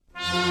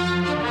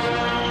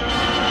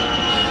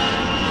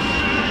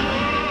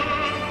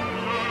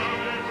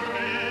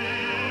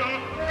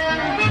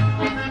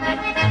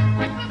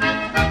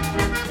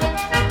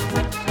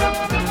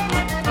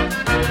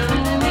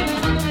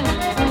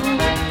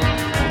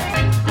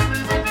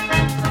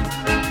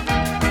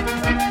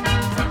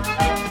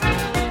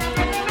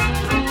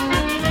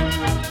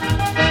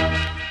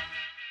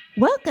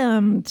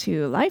Welcome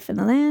to Life in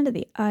the Land of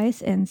the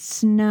Ice and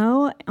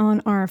Snow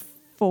on our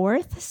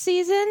 4th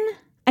season.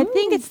 I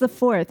think it's the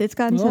 4th. It's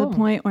gotten to the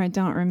point where I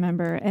don't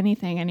remember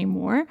anything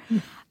anymore.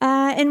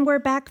 And we're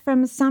back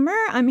from summer.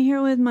 I'm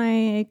here with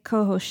my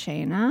co-host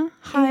Shayna.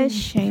 Hi,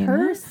 Shayna. In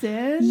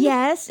person?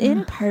 Yes,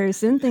 in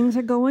person. Things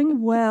are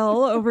going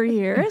well over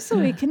here, so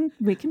we can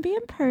be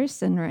in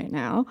person right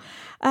now.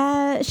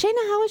 Shayna,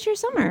 how was your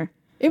summer?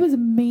 It was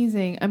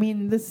amazing. I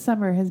mean, this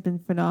summer has been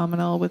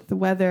phenomenal with the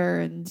weather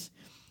and,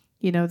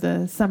 you know,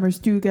 the summer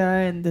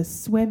stuga and the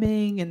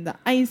swimming and the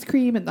ice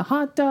cream and the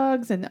hot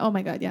dogs. And oh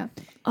my God, yeah.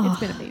 It's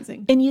been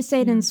amazing. And you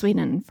stayed in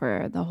Sweden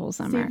for the whole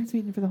summer. Stayed in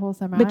Sweden for the whole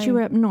summer. But you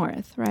were up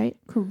north, right?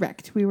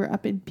 Correct. We were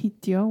up in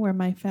Piteå, where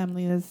my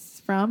family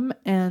is from,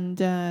 and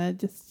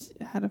just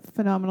had a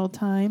phenomenal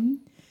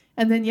time.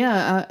 And then,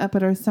 up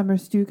at our summer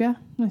stuga.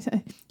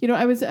 You know,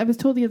 I was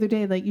told the other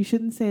day, like, you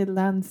shouldn't say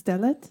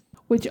landstället,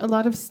 which a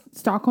lot of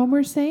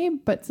Stockholmers say,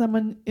 but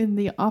someone in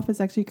the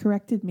office actually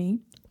corrected me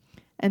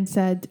and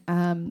said,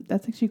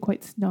 that's actually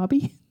quite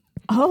snobby.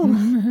 Oh,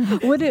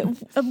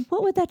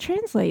 what would that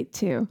translate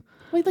to?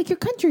 Well, like your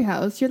country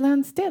house, your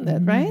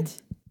landstället,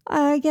 right?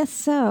 I guess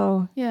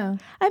so. Yeah.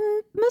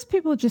 Most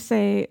people just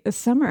say a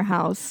summer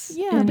house.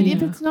 Yeah, but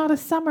if it's not a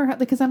summer house,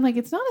 because I'm like,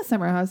 it's not a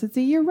summer house, it's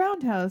a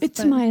year-round house.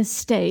 It's my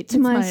estate,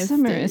 my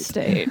summer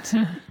estate.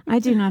 I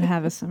do not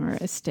have a summer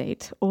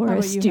estate or a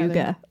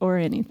stuga or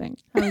anything.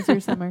 How was your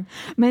summer?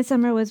 My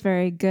summer was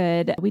very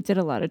good. We did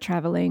a lot of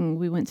traveling.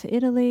 We went to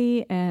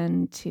Italy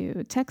and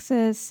to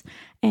Texas.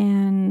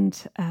 And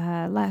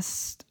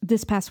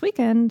this past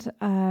weekend,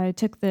 I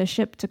took the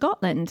ship to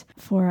Gotland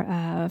for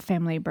a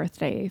family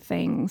birthday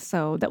thing.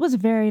 So that was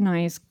very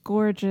nice,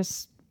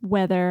 gorgeous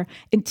weather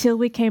until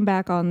we came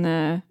back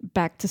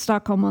to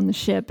Stockholm on the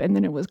ship, and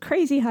then it was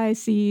crazy high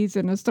seas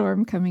and a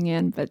storm coming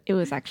in, but it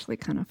was actually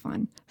kind of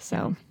fun.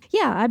 So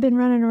yeah, I've been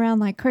running around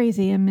like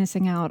crazy and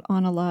missing out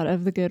on a lot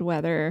of the good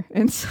weather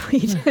in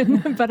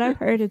Sweden, but I've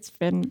heard it's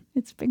been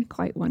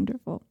quite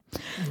wonderful.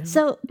 Yeah.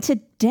 So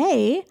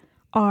today,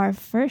 our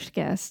first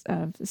guest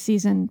of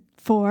season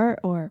 4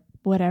 or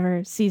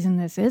whatever season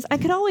this is, I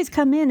could always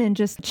come in and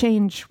just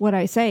change what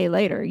I say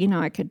later. You know,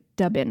 I could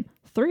dub in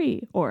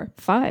 3 or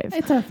 5.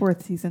 It's our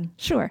 4th season.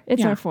 Sure,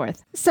 it's our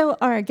 4th. So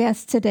our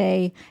guest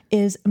today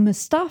is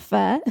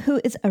Mustafa, who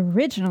is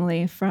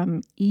originally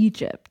from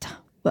Egypt.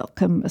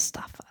 Welcome,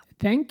 Mustafa.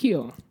 Thank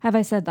you. Have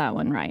I said that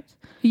one right?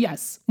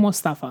 Yes,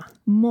 Mustafa.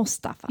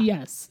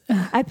 Yes.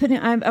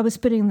 I was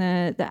putting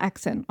the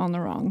accent on the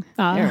wrong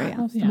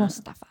area. Yeah.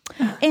 Mustafa.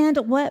 And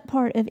what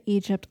part of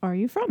Egypt are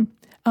you from?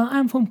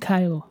 I'm from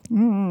Cairo.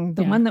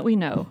 The one that we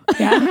know.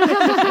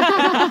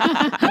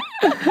 Yeah.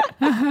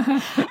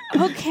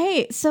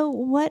 Okay, so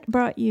what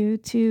brought you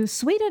to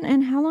Sweden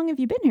and how long have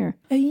you been here?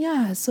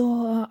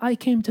 So I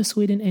came to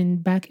Sweden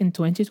back in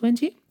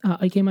 2020.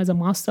 I came as a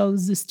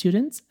master's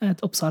student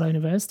at Uppsala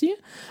University,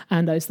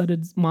 and I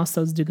studied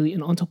master's degree in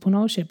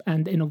entrepreneurship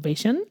and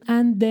innovation.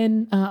 And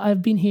then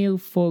I've been here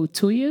for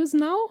 2 years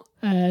now.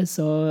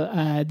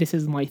 So this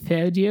is my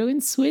 3rd year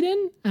in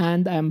Sweden,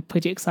 and I'm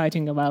pretty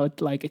excited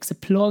about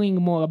exploring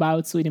more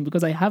about Sweden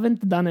because I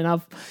haven't done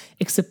enough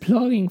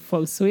exploring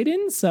for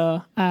Sweden.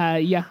 So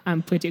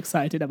I'm pretty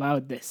excited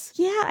about this.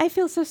 Yeah, I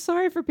feel so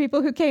sorry for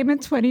people who came in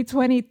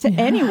 2020 to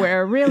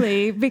anywhere,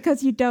 really,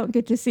 because you don't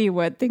get to see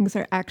what things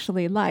are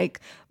actually like.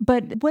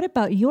 But what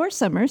about your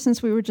summer?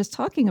 Since we were just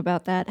talking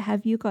about that,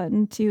 have you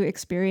gotten to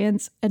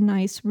experience a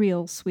nice,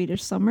 real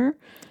Swedish summer?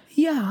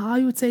 Yeah,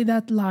 I would say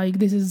that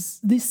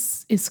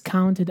this is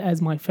counted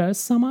as my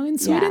first summer in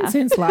Sweden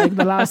since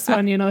the last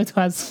one, it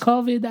was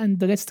COVID and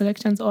the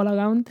restrictions all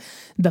around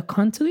the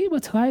country.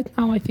 But right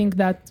now I think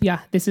that,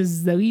 this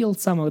is the real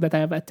summer that I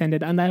have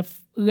attended and I've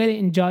really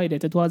enjoyed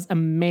it. It was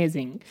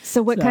amazing.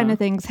 So what kind of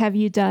things have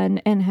you done,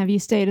 and have you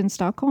stayed in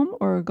Stockholm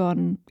or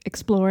gone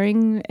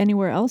exploring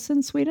anywhere else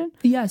in Sweden?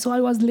 Yeah, so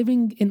I was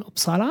living in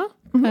Uppsala.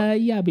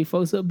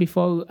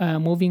 Before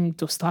moving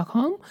to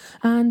Stockholm,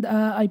 and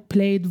I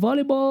played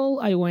volleyball.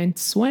 I went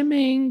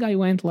swimming. I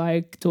went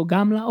to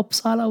Gamla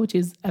Uppsala, which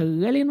is a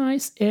really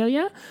nice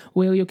area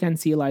where you can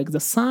see the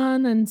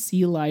sun and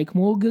see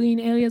more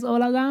green areas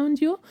all around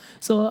you.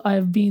 So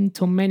I've been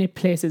to many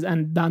places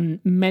and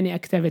done many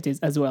activities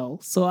as well.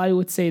 So I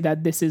would say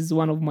that this is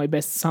one of my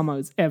best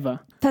summers ever.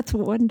 That's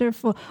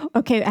wonderful.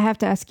 Okay, I have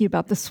to ask you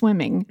about the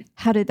swimming.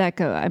 How did that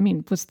go? I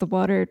mean, was the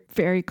water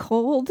very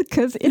cold?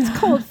 Because it's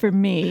cold for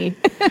me.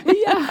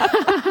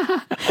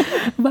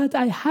 But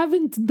I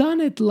haven't done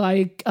it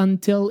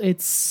until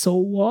it's so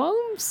warm.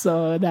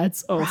 So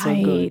that's also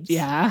good.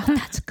 Yeah.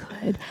 That's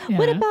good. Yeah.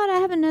 What about, I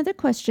have another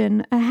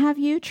question. Have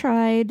you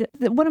tried,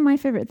 one of my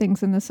favorite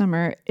things in the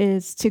summer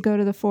is to go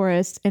to the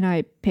forest and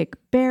I pick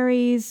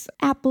berries,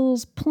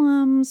 apples,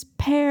 plums,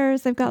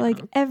 pears. They've got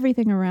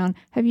everything around.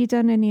 Have you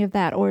done any of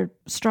that? Or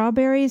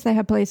strawberries? They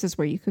have places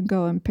where you can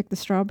go and pick the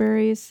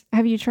strawberries.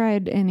 Have you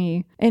tried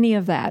any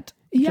of that?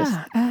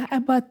 Yeah,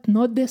 but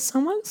not this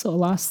summer. So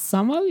last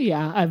summer,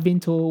 yeah, I've been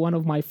to one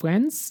of my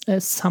friends'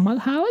 summer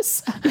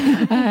house,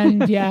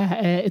 and yeah,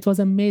 it was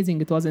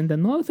amazing. It was in the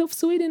north of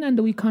Sweden, and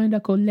we kind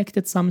of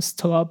collected some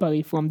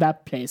strawberry from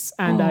that place,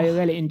 and I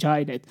really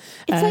enjoyed it.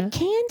 It's like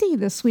candy,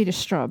 the Swedish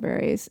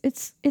strawberries.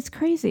 It's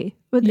crazy.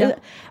 But Yeah.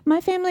 my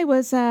family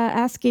was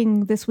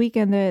asking this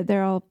weekend.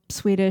 They're all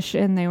Swedish,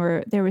 and they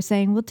were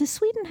saying, "Well, does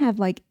Sweden have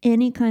like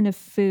any kind of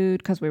food?"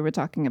 Because we were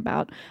talking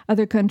about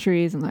other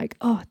countries and like,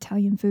 "Oh,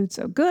 Italian food's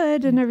so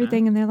good and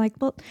everything." And they're like,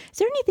 "Well, is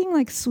there anything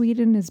like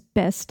Sweden is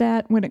best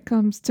at when it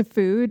comes to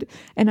food?"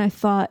 And I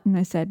thought, and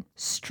I said,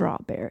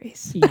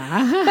 strawberries.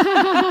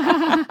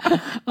 Yeah,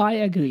 I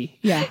agree.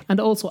 Yeah, and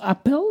also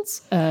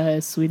apples.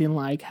 Sweden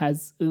like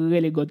has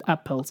really good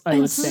apples. I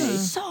would say.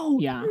 So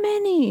Yeah.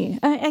 many.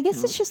 I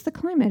guess it's just the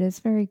climate is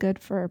very good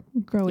for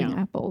growing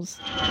Yeah. apples.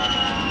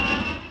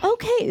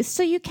 Okay,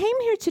 so you came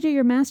here to do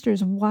your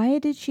master's. Why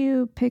did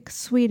you pick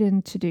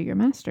Sweden to do your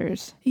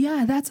master's?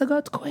 Yeah, that's a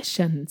good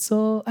question.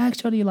 So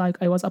actually, like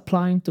I was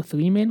applying to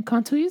 3 main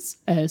countries.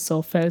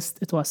 So first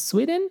it was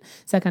Sweden,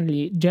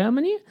 secondly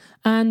Germany,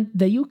 and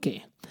the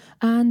UK.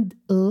 And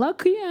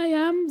lucky I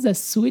am, the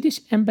Swedish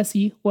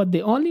embassy was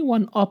the only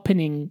one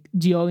opening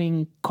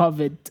during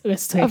COVID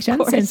restrictions,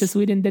 course. since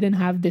Sweden didn't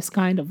have this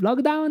kind of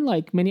lockdown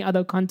like many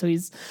other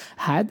countries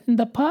had in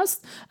the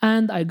past.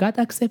 And I got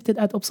accepted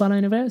at Uppsala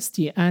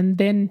University, and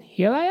then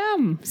here I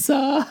am.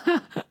 So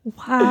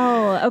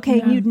Wow.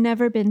 Okay, you'd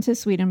never been to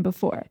Sweden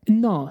before.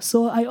 no,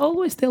 so I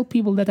always tell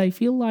people that I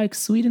feel like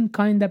Sweden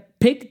kind of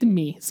picked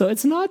me. So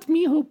it's not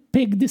me who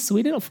picked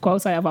Sweden. Of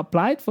course, I have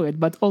applied for it,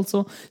 but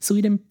also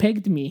Sweden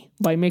picked me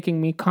by making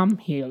me come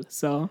here.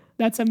 So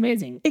that's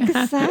amazing.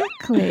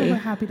 Exactly. We're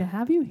happy to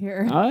have you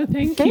here. Oh,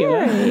 thank you.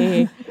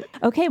 Very.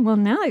 Okay, well,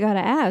 now I got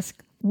to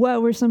ask,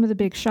 what were some of the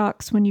big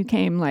shocks when you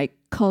came, like,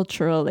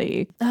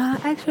 culturally?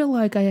 Actually,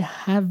 like I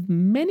have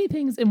many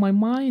things in my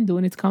mind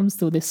when it comes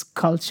to this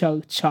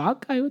culture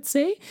shock, I would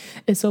say.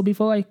 So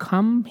before I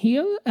come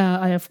here,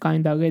 I have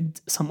kind of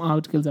read some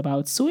articles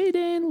about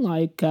Sweden,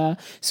 like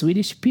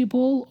Swedish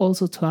people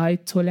also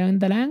tried to learn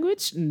the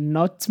language,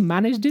 not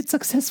managed it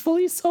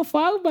successfully so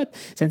far, but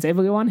since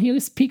everyone here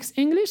speaks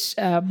English,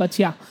 but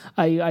yeah,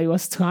 I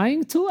was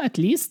trying to at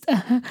least.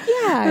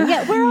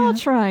 Yeah, we're all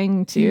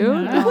trying to.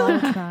 All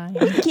trying.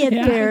 Get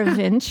there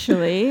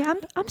eventually.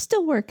 I'm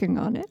still working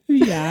on it.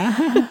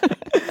 Yeah.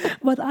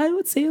 But I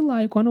would say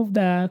like one of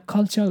the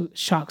culture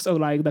shocks or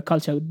like the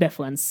cultural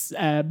difference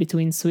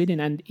between Sweden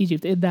and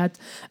Egypt is that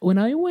when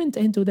I went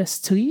into the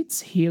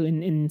streets here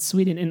in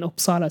Sweden, in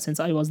Uppsala, since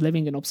I was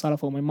living in Uppsala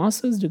for my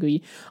master's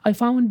degree, I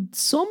found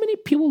so many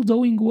people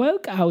doing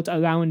workout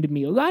around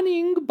me,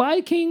 running,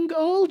 biking,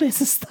 all this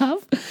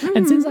stuff.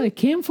 And since I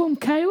came from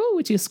Cairo,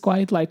 which is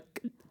quite like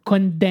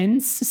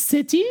condensed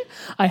city,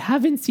 I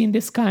haven't seen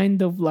this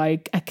kind of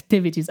like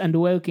activities and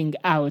working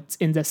out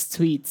in the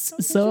streets.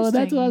 So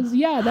that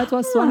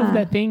was one of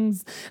the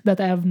things that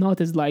I have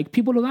noticed, like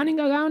people running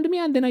around me,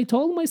 and then I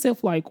told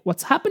myself like,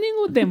 what's happening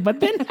with them? But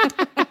then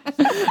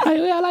I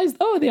realized,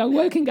 oh, they are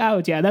working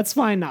out. Yeah, that's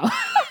fine now.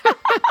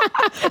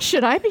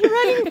 Should I be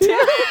running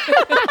too?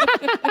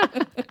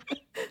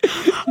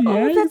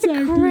 Oh, that's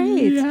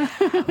great. Yeah.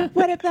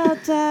 What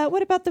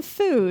about the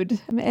food?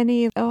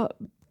 Any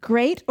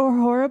great or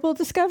horrible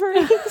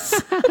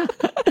discoveries?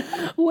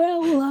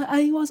 Well,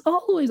 I was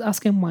always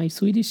asking my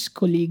Swedish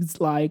colleagues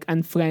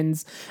and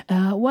friends,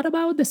 what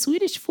about the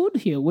Swedish food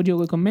here? Would you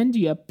recommend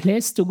you a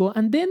place to go?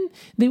 And then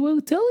they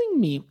were telling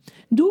me,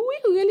 do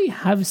we really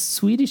have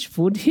Swedish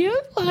food here?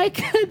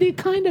 Like they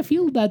kind of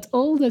feel that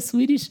all the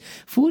Swedish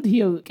food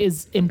here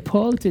is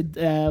imported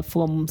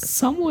from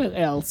somewhere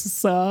else.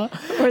 So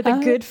Or the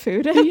good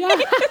food? yeah,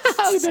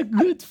 the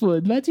good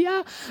food. But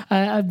yeah,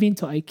 I've been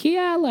to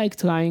IKEA, like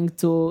trying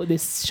to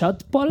this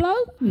köttbullar,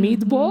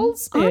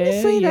 meatballs.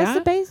 Honestly, yeah.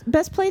 that's the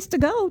best place to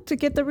go to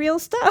get the real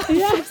stuff.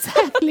 Yeah,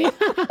 exactly.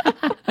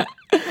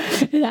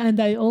 And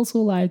I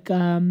also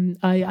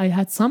I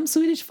had some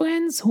Swedish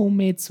friends who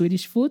made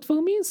Swedish food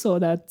for me, so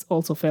that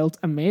also felt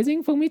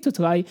amazing for me to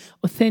try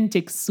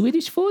authentic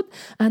Swedish food.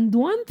 And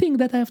one thing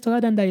that I've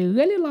tried and I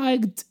really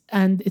liked,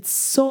 and it's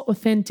so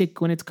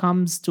authentic when it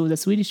comes to the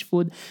Swedish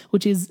food,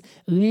 which is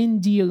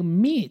reindeer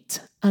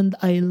meat. And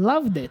I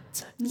loved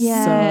it.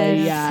 Yes.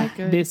 So yeah, So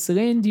good. this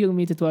reindeer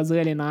meat, it was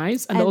really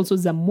nice. And also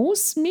the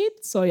moose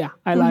meat. So yeah,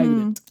 I liked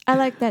it. I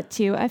like that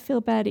too. I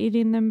feel bad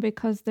eating them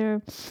because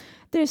they're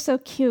so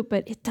cute,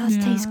 but it does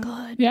taste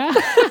good. Yeah.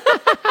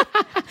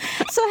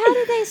 So how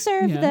do they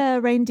serve Yeah.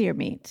 the reindeer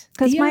meat?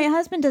 Because my Yeah.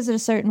 husband does it a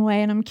certain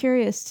way, and I'm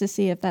curious to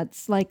see if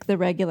that's like the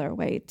regular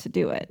way to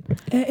do it.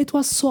 It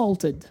was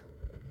salted.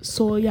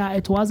 So yeah,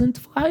 it wasn't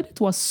fried, it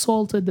was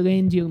salted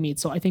reindeer meat.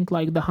 So I think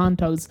like the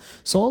hunters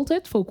salt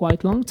it for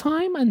quite long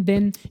time and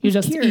then you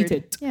just Cured. eat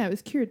it. Yeah, it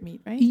was cured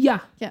meat, right? Yeah.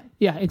 Yeah.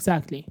 Yeah,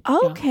 exactly.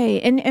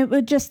 Okay, and it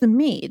was just the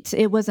meat.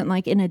 It wasn't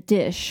like in a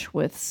dish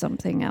with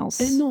something else.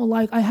 No,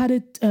 like I had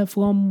it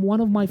from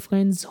one of my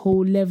friends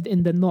who lived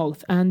in the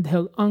north, and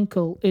her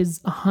uncle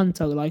is a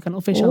hunter, like an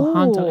official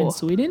hunter in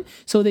Sweden.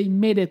 So they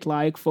made it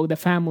like for the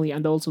family,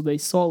 and also they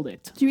sold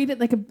it. Do you eat it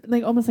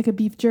like almost like a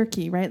beef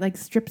jerky, right? Like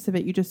strips of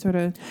it, you just sort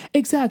of.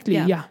 Exactly.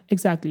 Yeah. Yeah,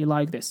 exactly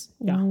like this.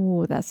 Yeah.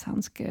 Oh, that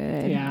sounds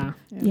good. Yeah.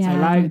 Yeah. I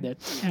liked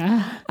it.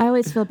 Yeah. I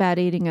always feel bad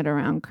eating it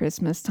around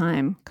Christmas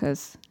time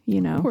because,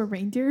 you know. Poor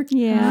reindeer.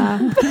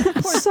 Yeah.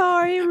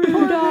 Sorry,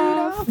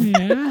 Rudolph.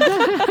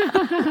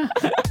 Yeah.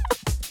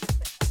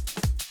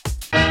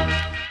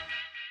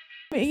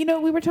 You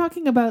know, we were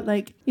talking about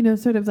like, you know,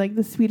 sort of like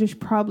the Swedish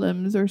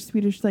problems or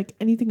Swedish, like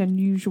anything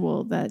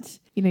unusual that,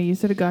 you know, you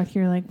sort of got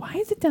here like, why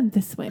is it done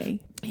this way?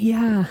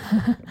 Yeah.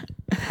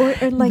 Or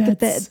like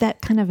That's-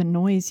 that kind of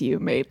annoys you,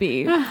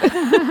 maybe.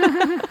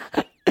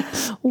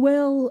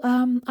 Well,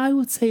 I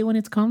would say when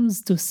it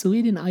comes to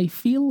Sweden, I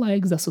feel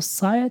like the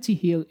society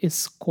here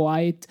is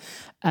quite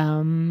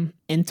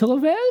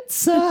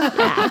introverts.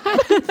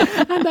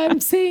 And I'm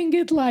saying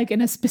it like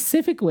in a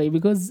specific way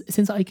because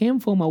since I came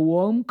from a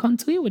warm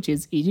country, which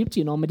is Egypt,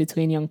 you know,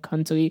 Mediterranean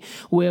country,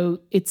 where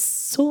it's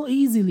so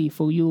easily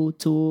for you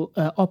to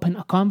open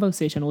a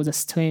conversation with a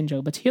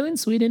stranger. But here in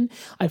Sweden,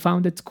 I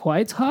found it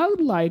quite hard.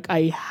 Like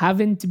I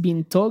haven't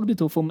been talked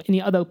to from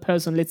any other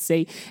person, let's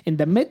say in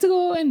the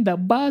metro, in the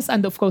bus,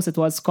 and of course it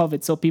was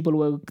COVID, so people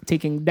were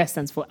taking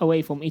distance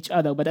away from each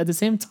other. But at the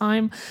same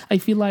time, I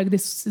feel like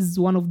this is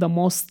one of the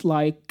most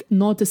like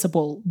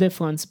noticeable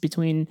difference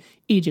between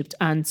Egypt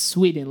and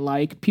Sweden.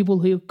 Like people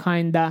here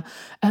kinda,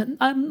 and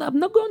I'm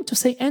not going to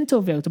say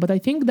introvert, but I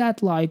think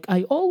that like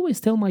I always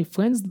tell my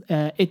friends,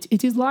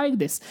 it is like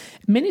this.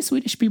 Many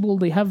Swedish people,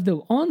 they have their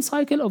own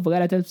cycle of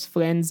relatives,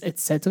 friends,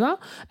 etc.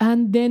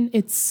 And then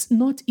it's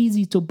not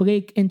easy to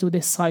break into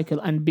this cycle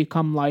and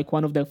become like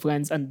one of their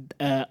friends and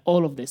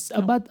all of this.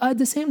 But at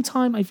the same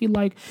time, I feel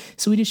like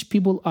Swedish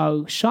people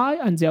are shy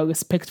and they are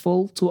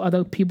respectful to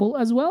other people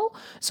as well.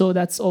 So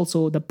that's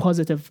also the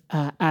positive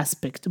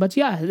aspect. But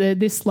yeah,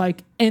 this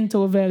like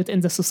introvert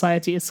in the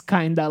society is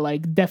kind of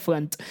like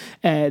different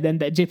than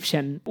the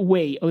Egyptian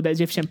way or the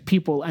Egyptian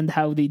people and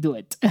how they do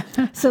it.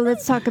 So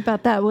let's talk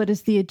about that. What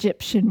is the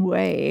Egyptian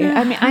way?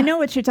 I mean, I know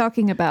what you're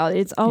talking about.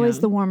 It's always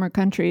the warmer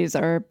countries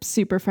are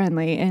super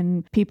friendly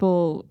and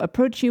people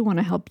approach you, want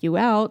to help you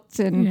out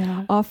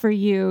and offer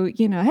you,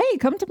 you know, hey,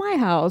 come to my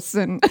house.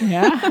 And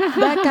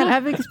that kind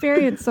I've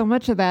experienced so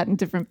much of that in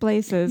different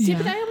places. Yeah,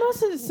 but I am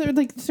also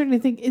starting to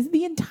think, is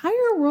the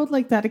entire world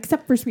like that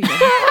except for Sweden?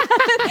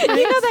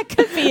 You know, that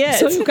could be it.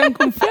 So you can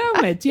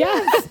confirm it,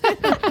 yes.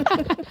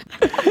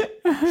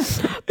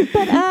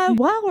 But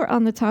while we're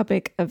on the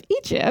topic of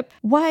Egypt,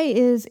 why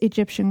is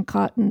Egyptian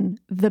cotton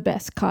the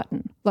best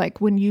cotton?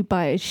 Like when you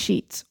buy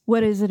sheets,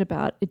 what is it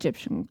about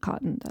Egyptian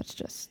cotton that's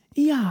just...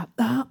 Yeah,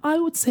 I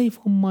would say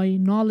from my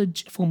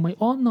knowledge, from my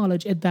own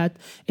knowledge, is that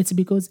it's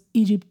because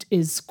Egypt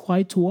is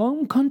quite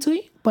warm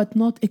country, but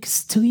not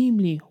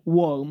extremely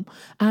warm.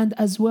 And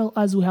as well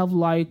as we have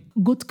like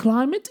good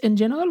climate in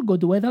general,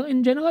 good weather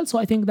in general. So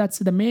I think that's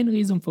the main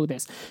reason for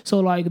this. So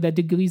like the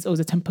degrees or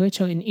the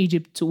temperature in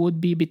Egypt would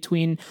be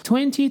between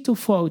 20 to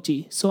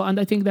 40. So,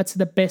 and I think that's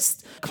the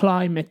best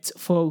climate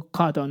for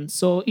cotton.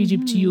 So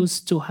Egypt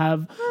used to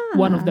have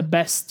one of the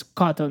best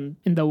cotton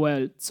in the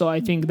world. So I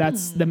think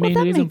that's the main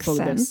reason for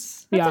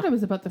this. I thought it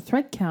was about the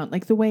thread count,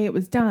 like the way it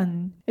was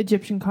done.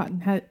 Egyptian cotton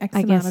had X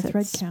amount guess of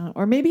thread it's- count.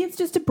 Or maybe it's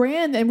just a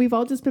brand and we've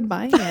all just been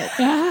buying it.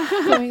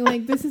 Going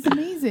like, this is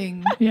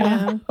amazing.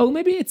 Yeah. Or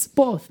maybe it's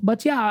both.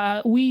 But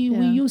yeah, we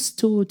used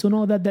to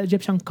know that the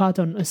Egyptian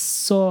cotton is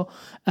so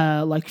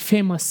like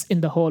famous in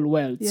the whole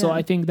world. So Yeah.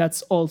 I think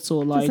that's also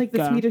like... Just like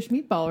the Swedish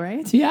meatball,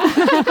 right? Yeah.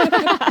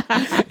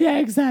 Yeah,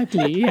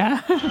 exactly.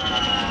 Yeah.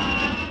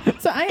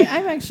 So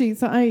I'm actually,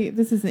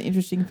 this is an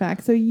interesting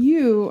fact. So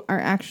you are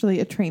actually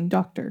a trained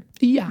doctor.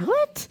 Yeah.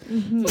 What?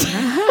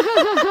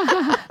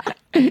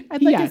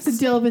 I'd like us Yes. to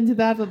delve into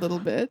that a little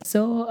bit.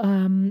 So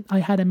I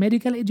had a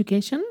medical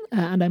education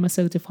and I'm a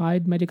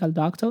certified medical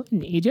doctor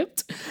in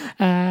Egypt.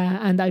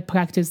 And I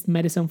practiced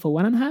medicine for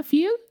 1.5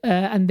 years.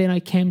 And then I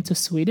came to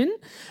Sweden.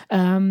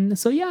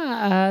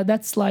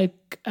 That's like,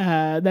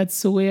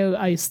 that's where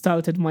I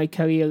started my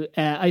career.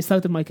 I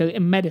started my career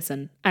in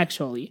medicine,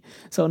 actually.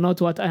 So not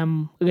what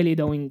I'm really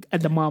doing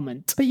at the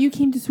moment. But you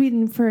came to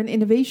Sweden for an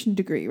innovation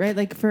degree, right?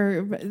 Like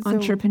for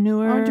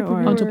Entrepreneur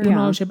or-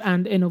 Entrepreneurship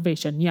and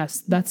innovation.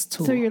 Yes, that's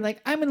true. So you're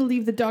like, I'm going to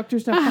leave the doctor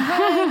stuff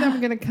behind. I'm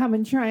going to come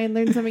and try and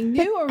learn something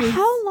new. Or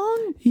How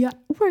long Yeah.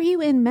 were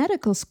you in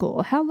medical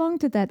school? How long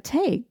did that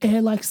take?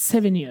 Like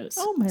 7 years.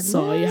 Oh, my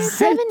So Lord. yeah,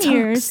 7 it took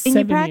years, and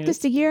you 7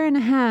 practiced years. a year and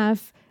a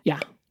half, Yeah.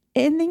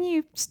 and then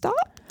you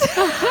stopped?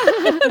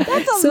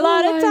 That's a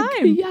lot of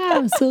time.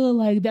 Yeah, so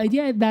like the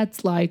idea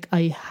that like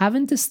I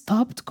haven't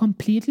stopped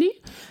completely.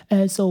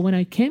 So when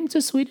I came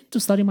to Sweden to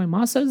study my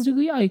master's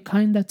degree, I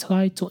kind of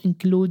tried to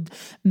include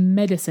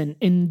medicine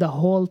in the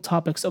whole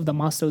topics of the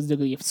master's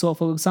degree. So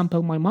for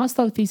example, my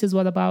master thesis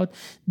was about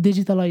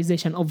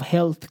digitalization of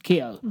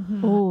healthcare,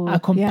 a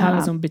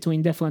comparison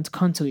between different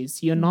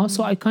countries, you know.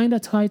 So I kind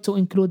of tried to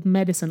include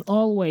medicine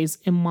always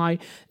in my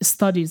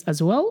studies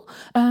as well.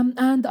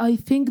 And I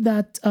think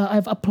that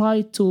I've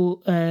applied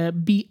to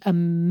be a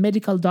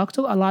medical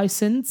doctor, a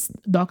licensed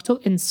doctor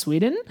in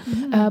Sweden,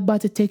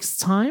 but it takes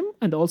time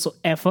and also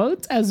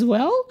effort as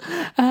well.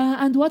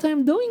 And what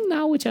I'm doing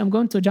now, which I'm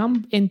going to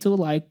jump into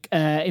like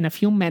in a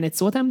few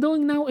minutes, what I'm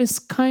doing now is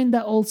kind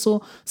of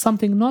also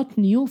something not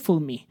new for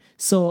me.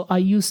 So I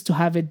used to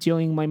have it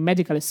during my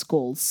medical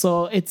school.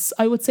 So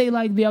I would say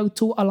like they are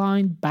two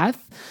aligned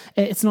paths.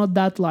 It's not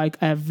that like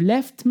I've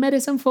left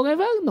medicine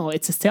forever. No,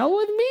 it's still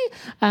with me.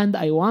 And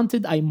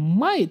I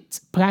might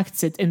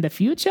practice it in the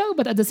future.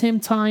 But at the same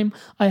time,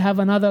 I have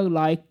another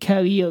like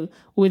career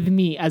with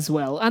me as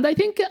well. And I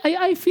think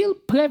I feel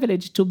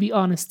privileged, to be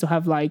honest, to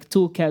have like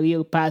two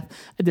career paths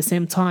at the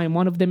same time.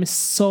 One of them is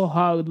so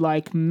hard,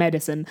 like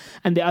medicine,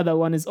 and the other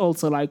one is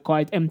also like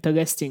quite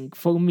interesting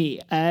for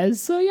me.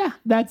 So yeah,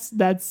 that's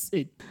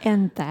it.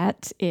 And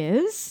that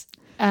is?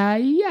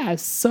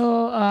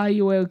 So I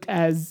work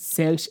as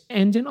search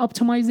engine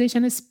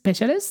optimization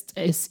specialist,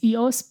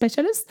 SEO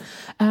specialist,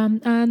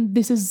 and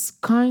this is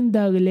kind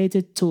of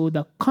related to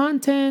the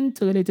content,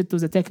 related to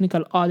the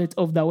technical audit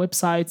of the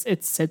websites,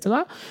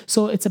 etc.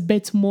 So it's a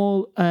bit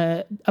more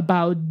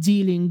about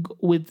dealing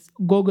with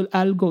Google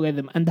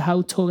algorithm and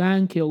how to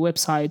rank your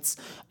websites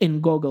in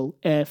Google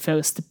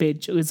first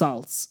page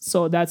results.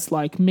 So that's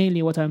like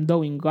mainly what I'm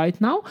doing right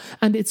now,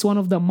 and it's one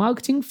of the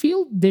marketing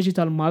field,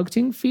 digital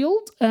marketing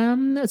field.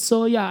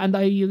 So yeah, and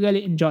I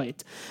really enjoy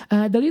it.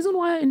 The reason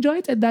why I enjoy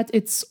it is that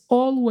it's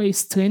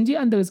always trendy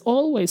and there's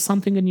always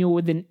something new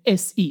within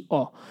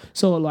SEO.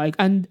 So like,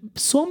 and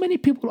so many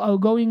people are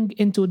going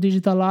into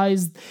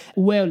digitalized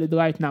world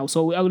right now.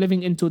 So we are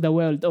living into the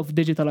world of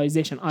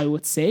digitalization, I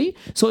would say.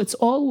 So it's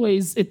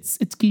always,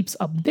 it keeps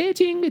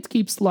updating, it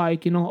keeps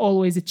like, you know,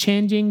 always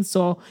changing.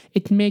 So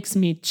it makes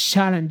me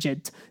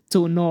challenged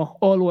to know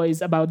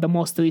always about the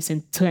most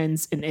recent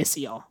trends in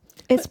SEO.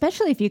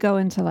 Especially if you go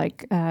into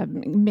like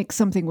mix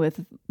something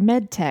with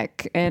med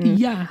tech and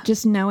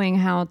just knowing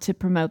how to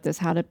promote this,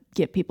 how to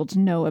get people to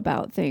know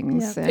about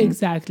things. Yeah.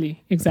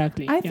 Exactly.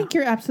 I think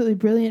you're absolutely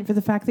brilliant for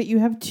the fact that you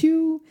have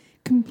two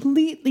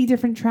completely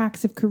different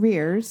tracks of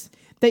careers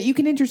that you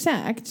can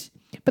intersect.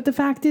 But the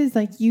fact is,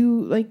 they can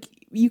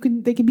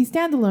be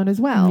standalone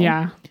as well.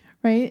 Yeah.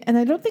 Right. And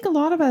I don't think a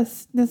lot of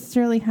us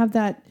necessarily have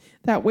that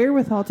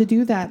wherewithal to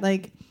do that.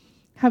 Like,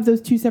 have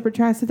those two separate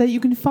tracks so that you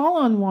can fall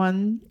on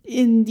one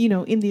in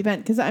the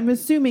event. Because I'm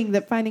assuming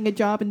that finding a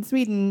job in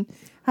Sweden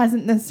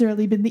hasn't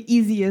necessarily been the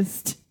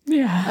easiest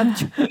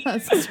of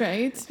tasks,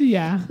 right?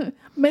 Yeah.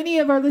 Many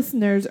of our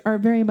listeners are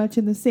very much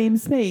in the same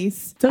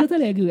space.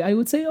 Totally agree. I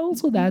would say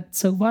also that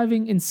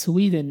surviving in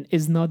Sweden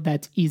is not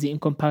that easy in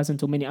comparison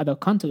to many other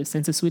countries,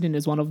 since Sweden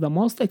is one of the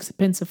most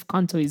expensive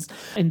countries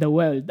in the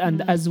world.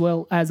 And as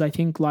well as I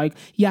think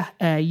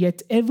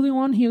yet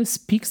everyone here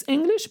speaks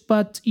English,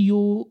 but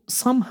you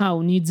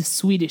somehow need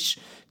Swedish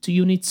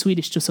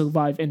to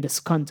survive in this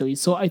country.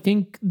 So I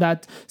think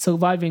that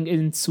surviving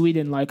in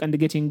Sweden, and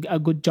getting a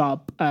good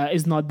job,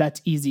 is not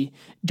that easy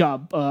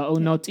job or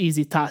not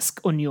easy task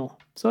on you.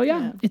 So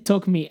it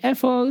took me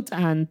effort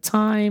and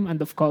time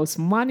and of course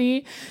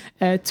money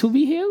to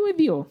be here with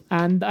you,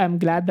 and I'm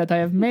glad that I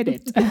have made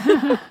it.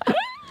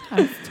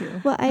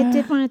 Well, I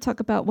did want to talk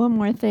about one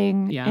more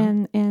thing,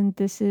 and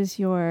this is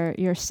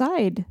your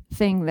side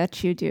thing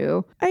that you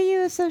do. Are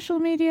you a social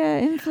media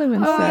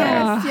influencer? Oh,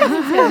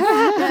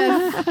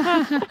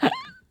 yes.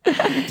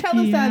 Tell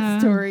us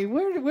that story.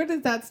 Where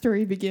does that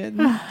story begin?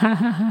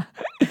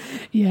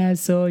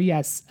 So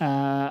yes,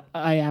 I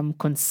am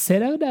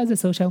considered as a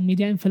social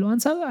media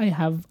influencer. I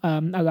have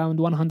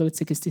around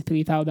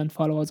 163,000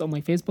 followers on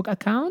my Facebook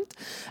account,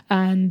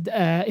 and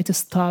it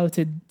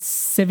started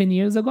 7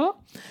 years ago,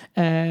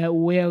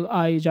 where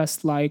I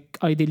just I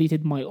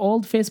deleted my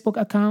old Facebook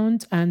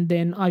account, and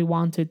then I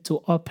wanted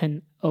to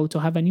open or to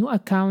have a new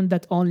account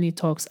that only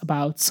talks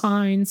about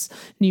science,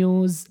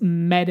 news,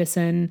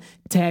 medicine,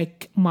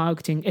 tech,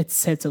 marketing,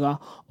 etc.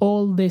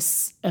 All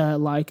this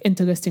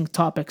interesting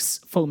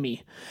topics for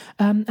me.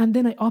 And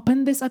then I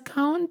opened this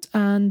account,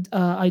 and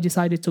I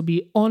decided to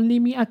be only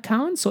me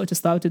account. So it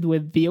started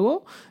with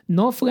 0,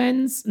 no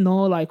friends,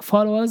 no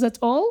followers at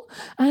all.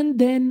 And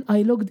then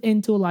I looked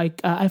into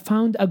I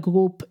found a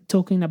group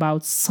talking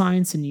about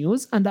science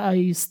news, and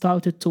I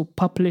started to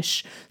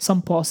publish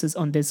some posts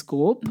on this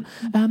group.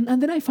 And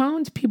then I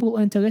found people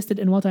interested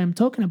in what I'm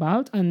talking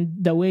about and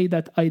the way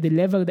that I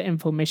deliver the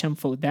information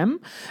for them.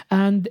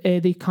 And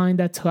they kind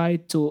of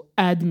tried to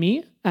add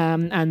me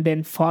and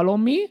then follow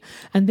me.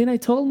 And then I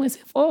told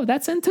myself, oh,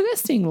 that's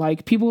interesting.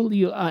 Like people,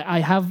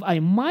 I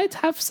might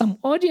have some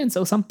audience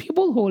or some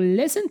people who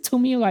listen to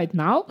me right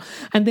now.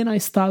 And then I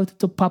started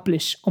to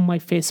publish on my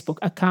Facebook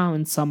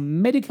account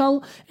some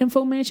medical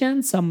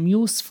information, some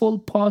useful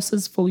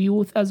process for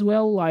youth as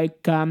well,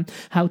 like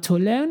how to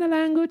learn a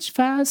language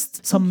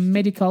fast, some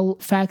medical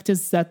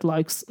factors that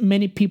like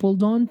many people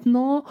don't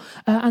know,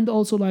 and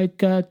also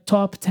like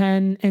top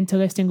 10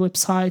 interesting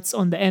websites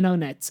on the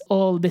internet,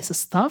 all this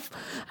stuff.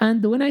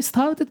 And when I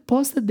started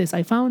posted this,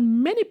 I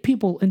found many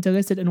people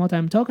interested in what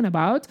I'm talking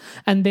about,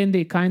 and then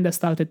they kind of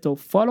started to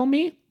follow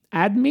me,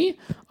 add me,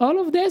 all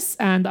of this,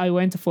 and I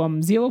went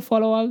from 0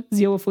 followers,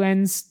 0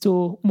 friends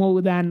to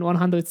more than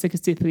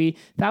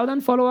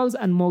 163,000 followers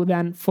and more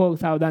than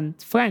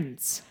 4,000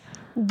 friends.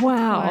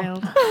 Wow.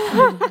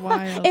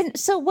 Wild. And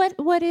so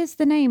what is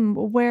the name?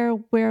 Where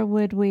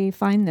would we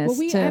find this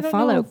I to don't know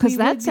follow? if we Because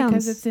that would, sounds...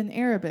 because it's in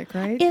Arabic,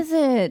 right? Is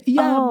it?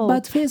 Yeah, Oh,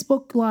 but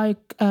Facebook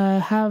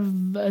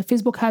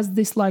Facebook has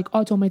this like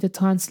automated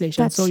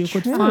translation, That's so you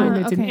could true. find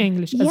it in Okay.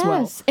 English as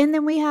well. yes. And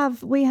then we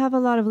have a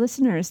lot of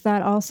listeners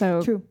that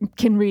also True.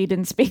 can read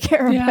and speak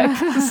Arabic.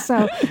 Yeah.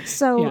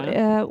 So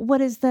Yeah. what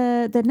is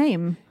the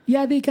name?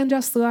 Yeah, they can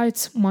just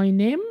write my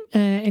name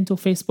into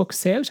Facebook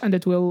search, and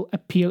it will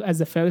appear as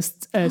the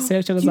first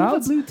search Do you have a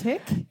result. blue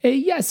tick?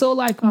 Yeah, so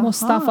like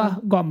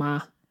Mustafa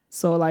Goma.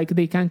 So like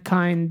they can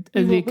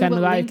We they can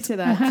will write link to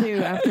that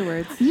too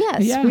afterwards.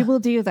 Yes, Yeah. we will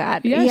do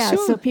that. Yeah, so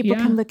sure. people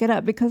Yeah. can look it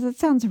up because it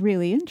sounds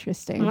really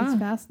interesting. It's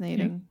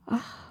fascinating.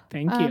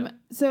 Thank you.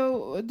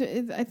 So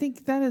I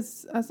think that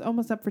is us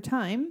almost up for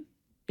time.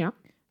 Yeah.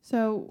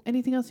 So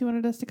anything else you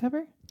wanted us to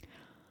cover?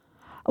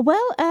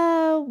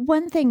 Well,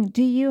 one thing,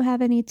 do you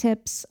have any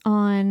tips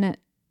on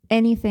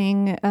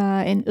anything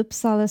in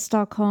Uppsala,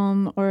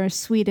 Stockholm, or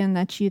Sweden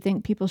that you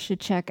think people should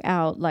check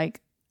out,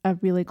 like a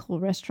really cool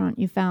restaurant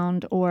you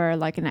found, or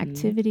like an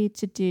activity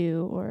to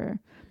do, or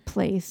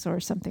place, or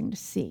something to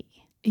see?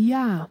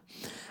 Yeah,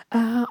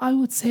 I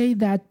would say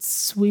that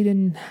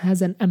Sweden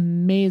has an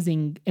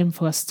amazing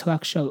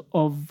infrastructure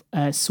of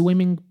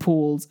swimming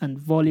pools and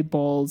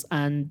volleyballs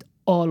and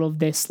all of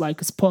this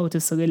like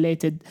sports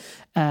related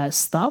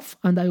stuff,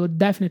 and I would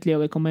definitely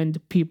recommend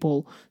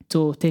people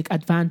to take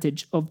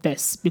advantage of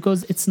this,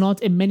 because it's not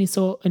in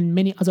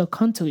many other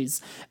countries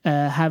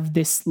have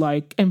this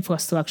like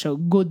infrastructure,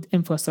 good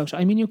infrastructure.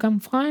 I mean, you can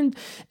find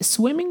a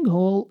swimming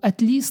hole at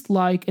least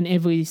like in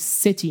every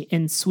city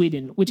in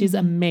Sweden, which is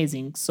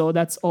amazing. So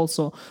that's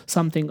also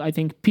something I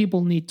think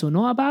people need to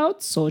know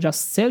about. So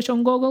just search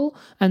on Google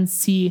and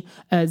see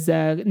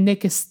the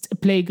next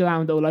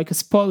playground or like a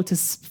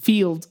sports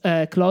field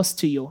close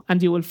to you,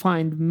 and you will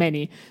find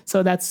many.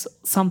 So that's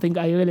something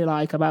I really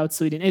like about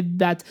Sweden,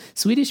 that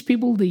Swedish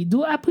people, they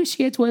do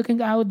appreciate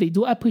working out, they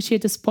do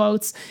appreciate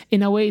sports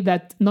in a way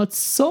that not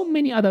so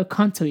many other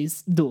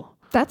countries do.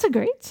 That's a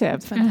great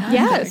tip. fantastic.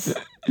 Yes,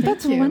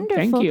 that's you. wonderful.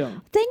 Thank you.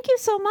 Thank you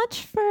so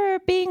much for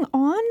being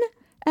on.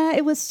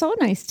 It was so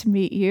nice to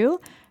meet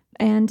you.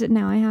 And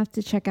now I have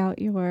to check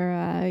out your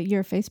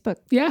Facebook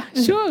Yeah,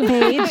 sure.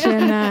 page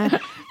and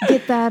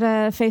get that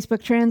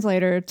Facebook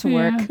translator to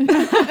work.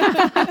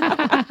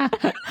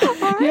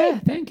 Yeah,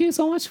 thank you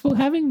so much for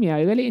having me.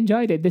 I really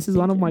enjoyed it. This is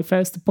one of my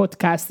first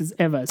podcasts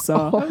ever.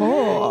 So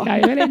Oh. I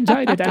really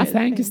enjoyed it. And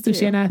thanks to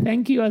Thank you. Shena.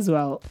 Thank you as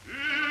well.